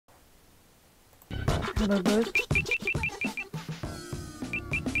Hello guys.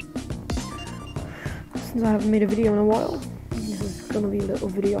 Since I haven't made a video in a while, this is gonna be a little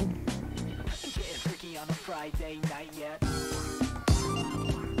video.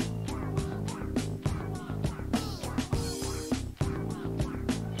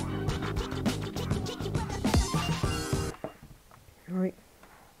 Alright.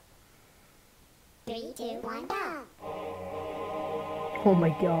 3, 2, 1, go! Oh my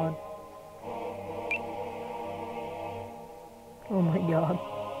god. Oh my god.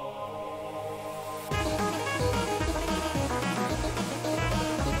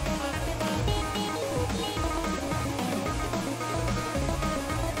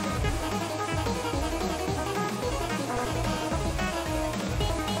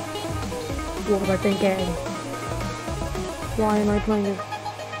 What was I thinking? Why am I playing this?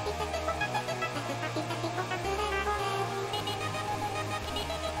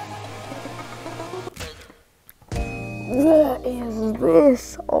 What is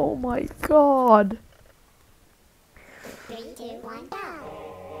this? Oh my god. 3, 2, 1, go!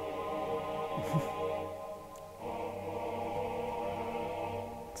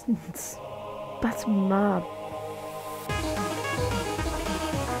 That's mad.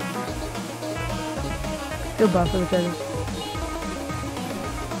 Feel bad for the players.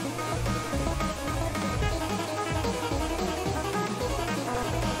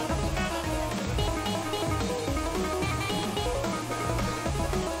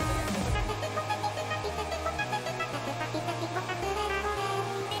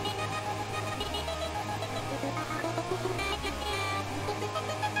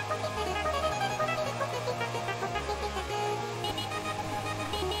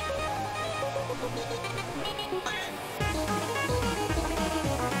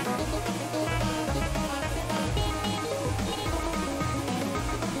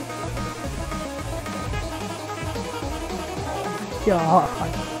 God.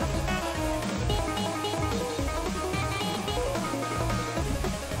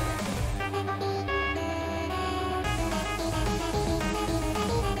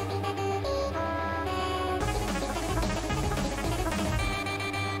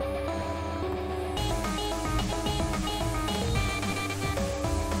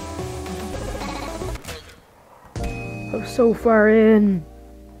 I'm so far in.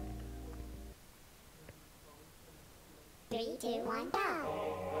 3, 2, 1, go!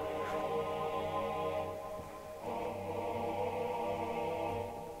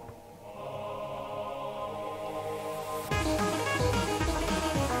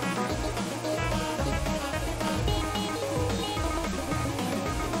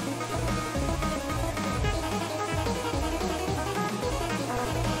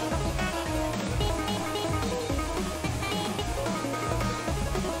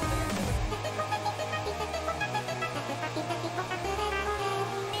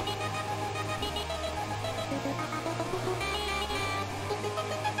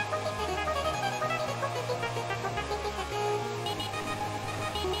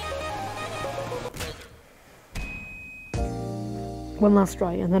 One last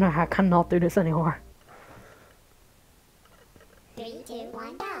try, and then I cannot do this anymore. 3, 2,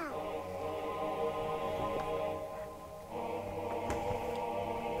 1, go!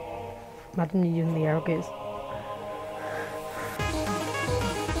 Imagine you using the arrow keys.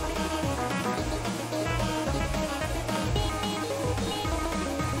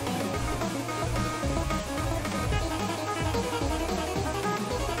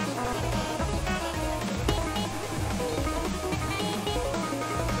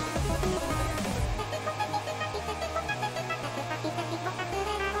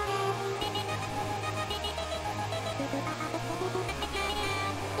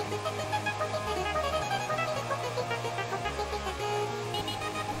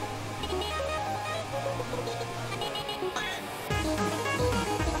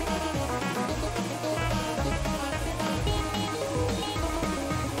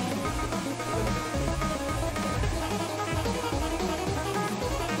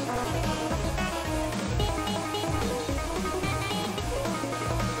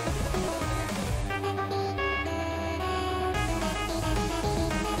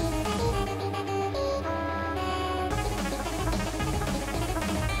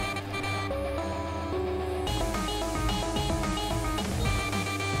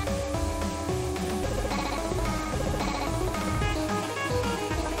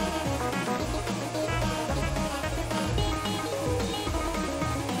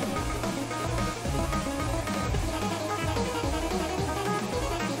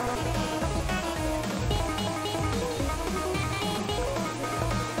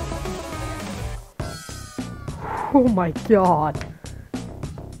 Oh my god.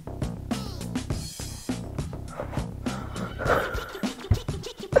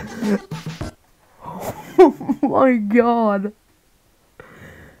 Oh my god.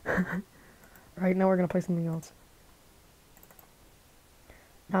 Right, now we're gonna play something else.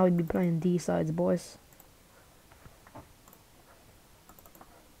 Now we'd be playing D sides, boys.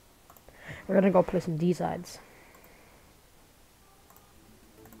 We're gonna go play some D sides.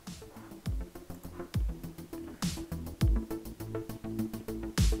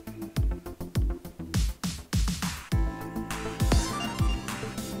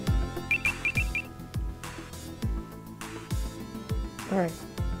 Alright.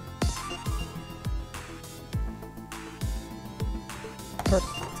 Perfect.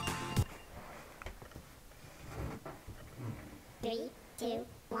 3, 2,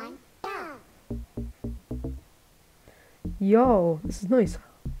 1, go! Yo, this is nice.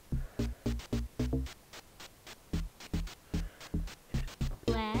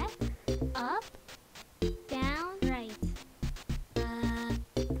 Left, up, down, right.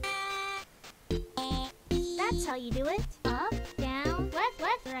 That's how you do it. Up, down, left,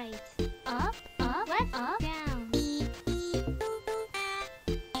 left, right. Up, left, up, down.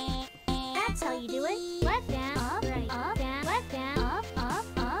 That's how you do it. Left, down, up, right, up, down, left, down, up,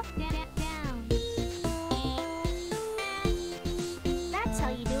 down, down. That's how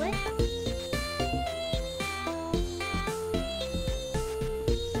you do it.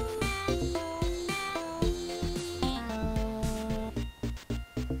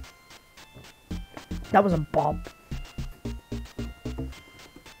 That was a bob.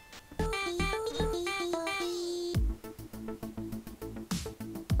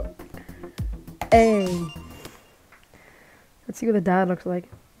 Hey. Let's see what the dad looks like.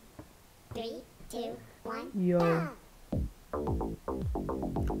 3, 2, 1, Yo. go!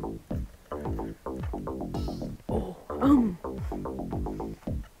 Oh.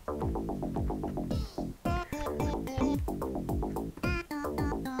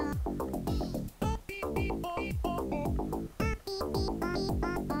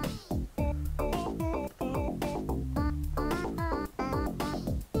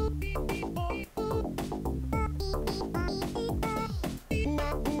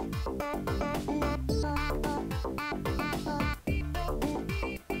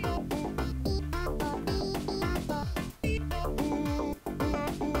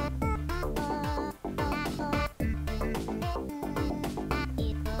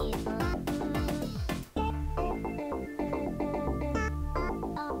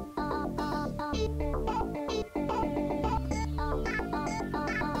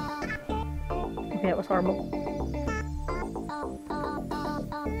 Okay, that was horrible.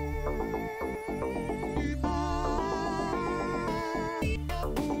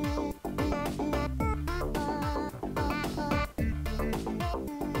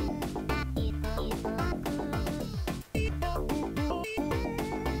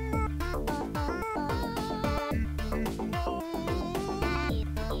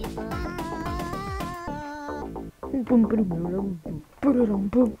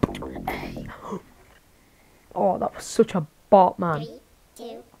 Hey. Oh, that was such a bop, man. 3,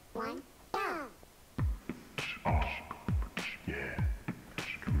 2, 1, go! Yeah,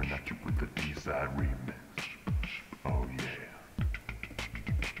 coming at you with the D-side remix. Oh yeah.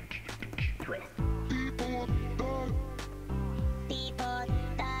 Twist.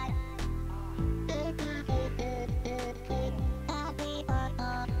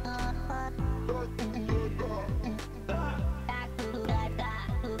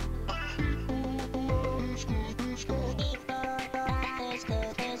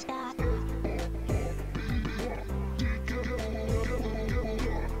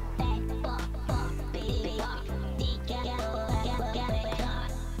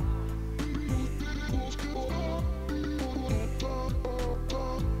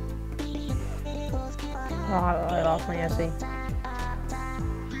 Oh, I lost my FC.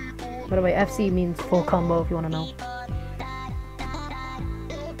 By the way, FC means full combo if you want to know.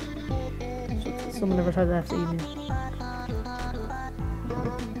 So, someone never tried the FC means.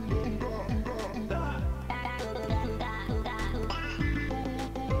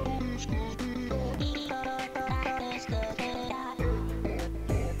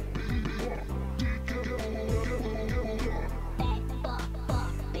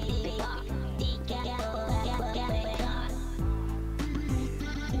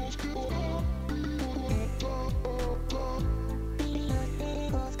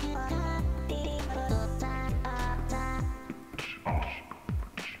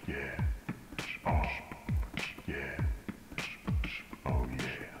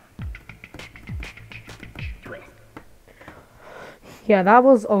 Yeah, that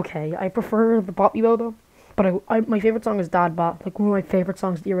was okay. I prefer the Bop You though. But my favorite song is Dad Bop. Like one of my favorite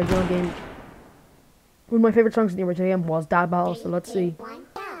songs in the original game. One of my favorite songs in the original game was Dad Battle. So let's see.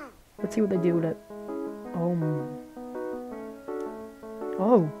 Let's see what they do with it.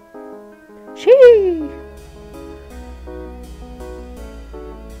 Oh. She.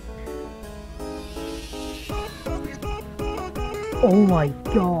 Oh my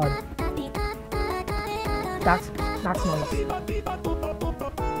god. That's nice.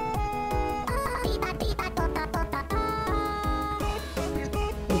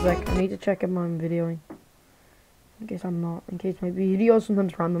 Like, I need to check if I'm videoing. In case I'm not. In case my videos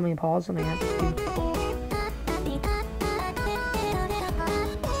sometimes randomly pause and I have to.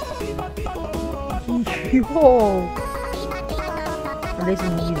 Yo! And this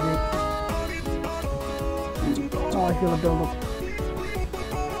is music. Oh, I feel a build up.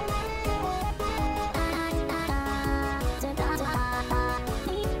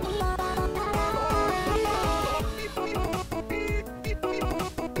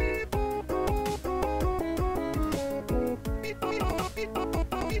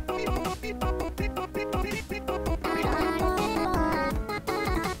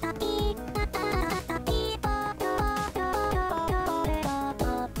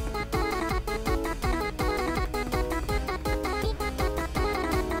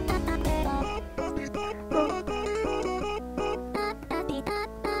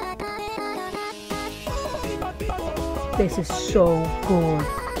 This is so good.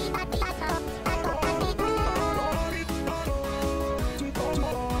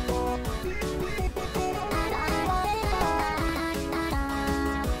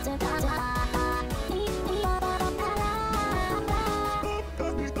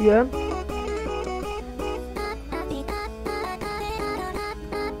 Yeah.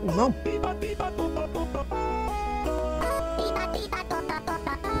 No.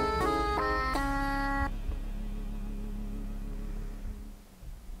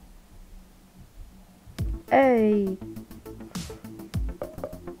 Hey.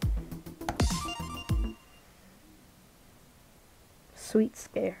 Sweet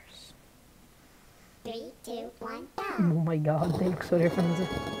scares. 3, 2, 1, go! Oh my god, they look so different.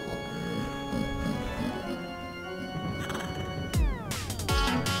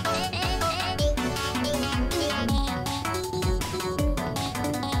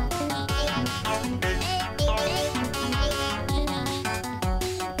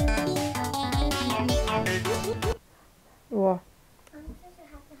 What?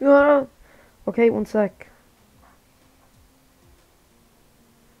 No. Okay, one sec.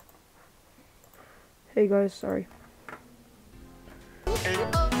 Hey guys, sorry.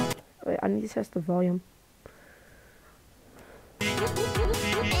 Wait, I need to test the volume.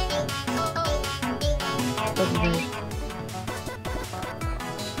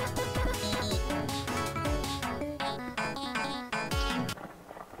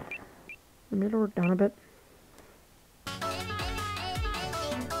 Let me lower it down a bit.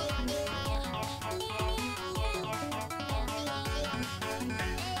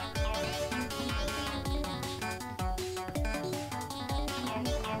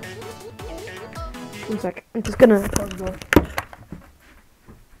 One sec. I'm just gonna close the door.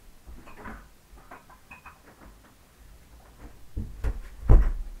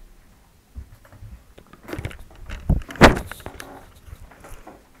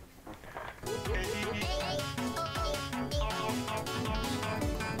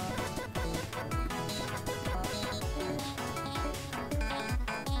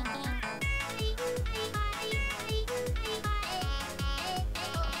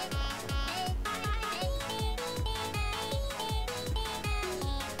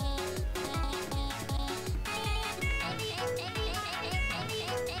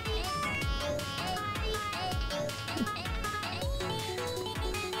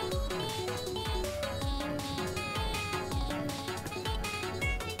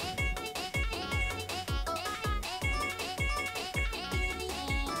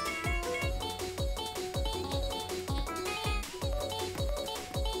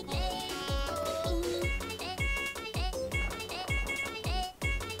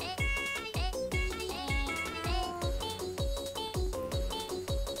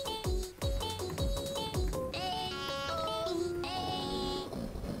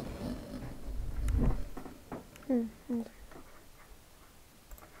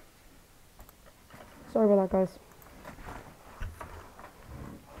 Sorry about that, guys.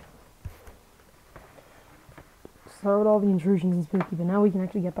 Sorry with all the intrusions and spooky, but now we can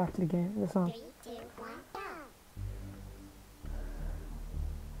actually get back to the game, the song. 3, 2, 1, go!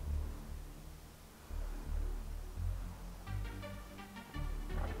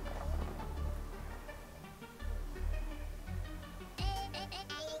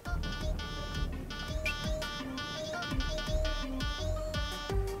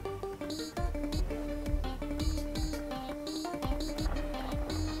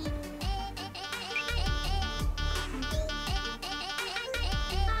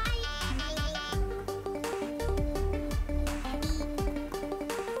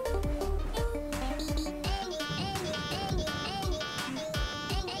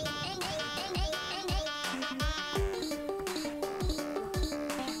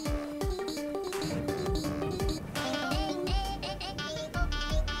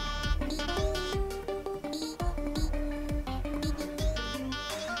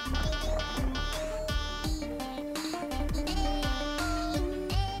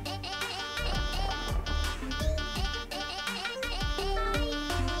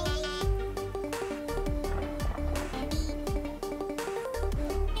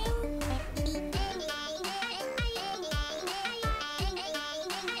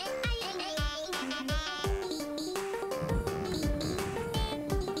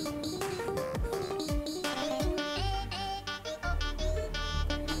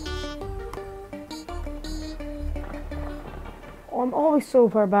 I'm always so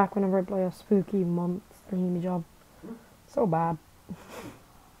far back whenever I play a spooky thingy job. So bad.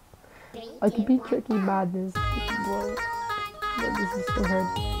 I can be tricky badness. Whoa. But this is so hard.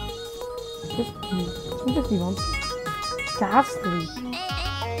 51. Ghastly.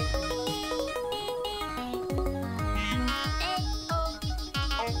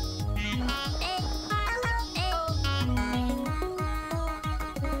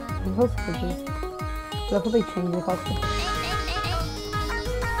 What's for this? Look how they change the costume.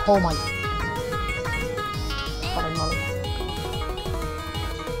 Oh my. Oh no.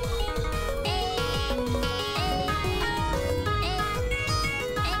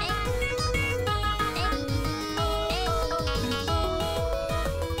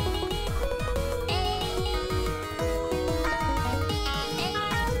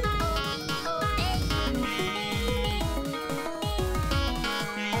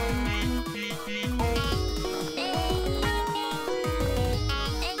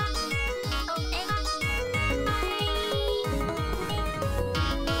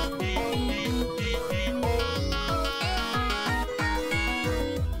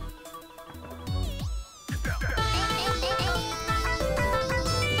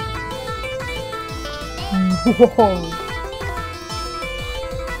 Whoa.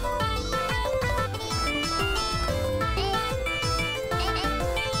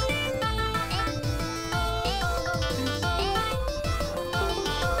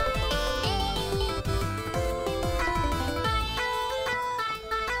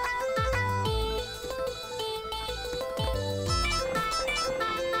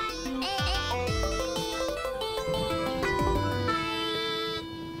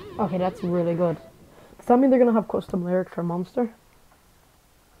 Okay, that's really good. Does that mean they're gonna have custom lyrics for Monster?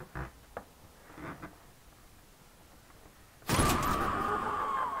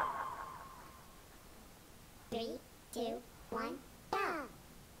 Three, two, one, go!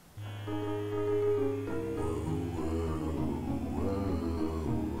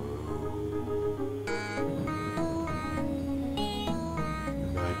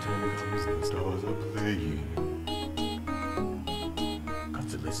 Nighttime comes and the stars are playing.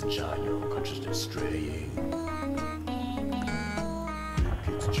 Constellations shine, your consciousness straying.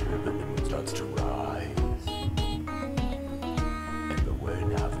 Crickets chirp and the moon starts to rise. And the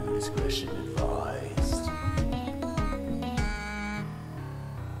word have your discretion advised.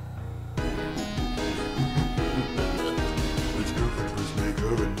 Which girlfriend was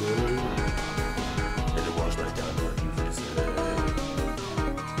maker and nerd? And it was right down on you for the sled.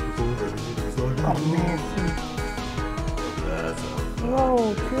 Oh man.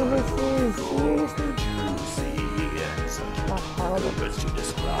 Whoa, two misses. Seriously? That's horrible.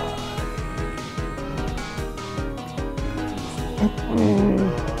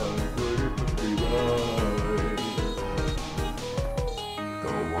 Go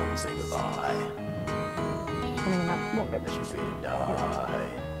on, say goodbye. I mean, that won't get Let you fade and die.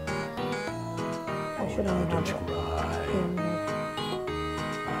 I shouldn't Now have don't you it. cry. Yeah.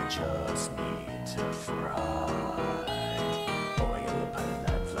 I just need to fry. Oil upon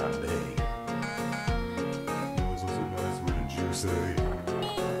that flambe. Yours was a nice, what did you say?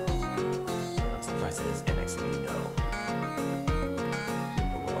 Some prices NX me no.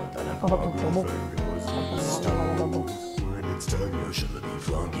 Well done, I'm Oh, that's incredible. when it's time, you should be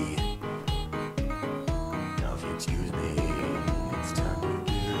flunky. Now, if you excuse me, it's time to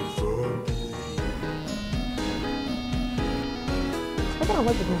get funky. I kind of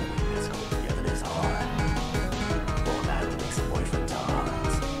like it now. Let's go together this hard. Well, that would make some boyfriend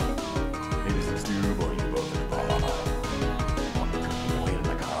times. Maybe some stew, boy, you both in the bar. Want the cooking away in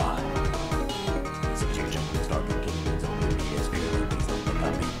my car. So you jump and start cooking, it's only me as good. Please don't think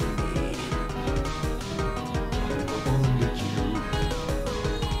I'm beating me.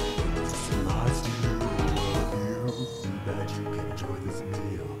 That you can enjoy this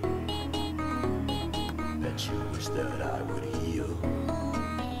meal. Bet you wish that I would heal.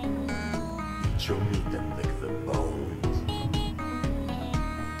 Eat your meat and lick the bones.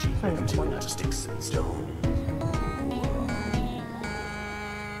 Cheese make them too, not just sticks and stones.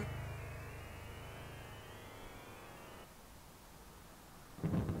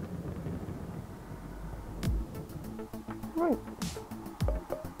 Right.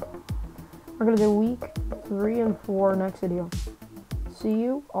 We're gonna do week 3 and 4 next video. See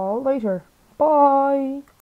you all later. Bye!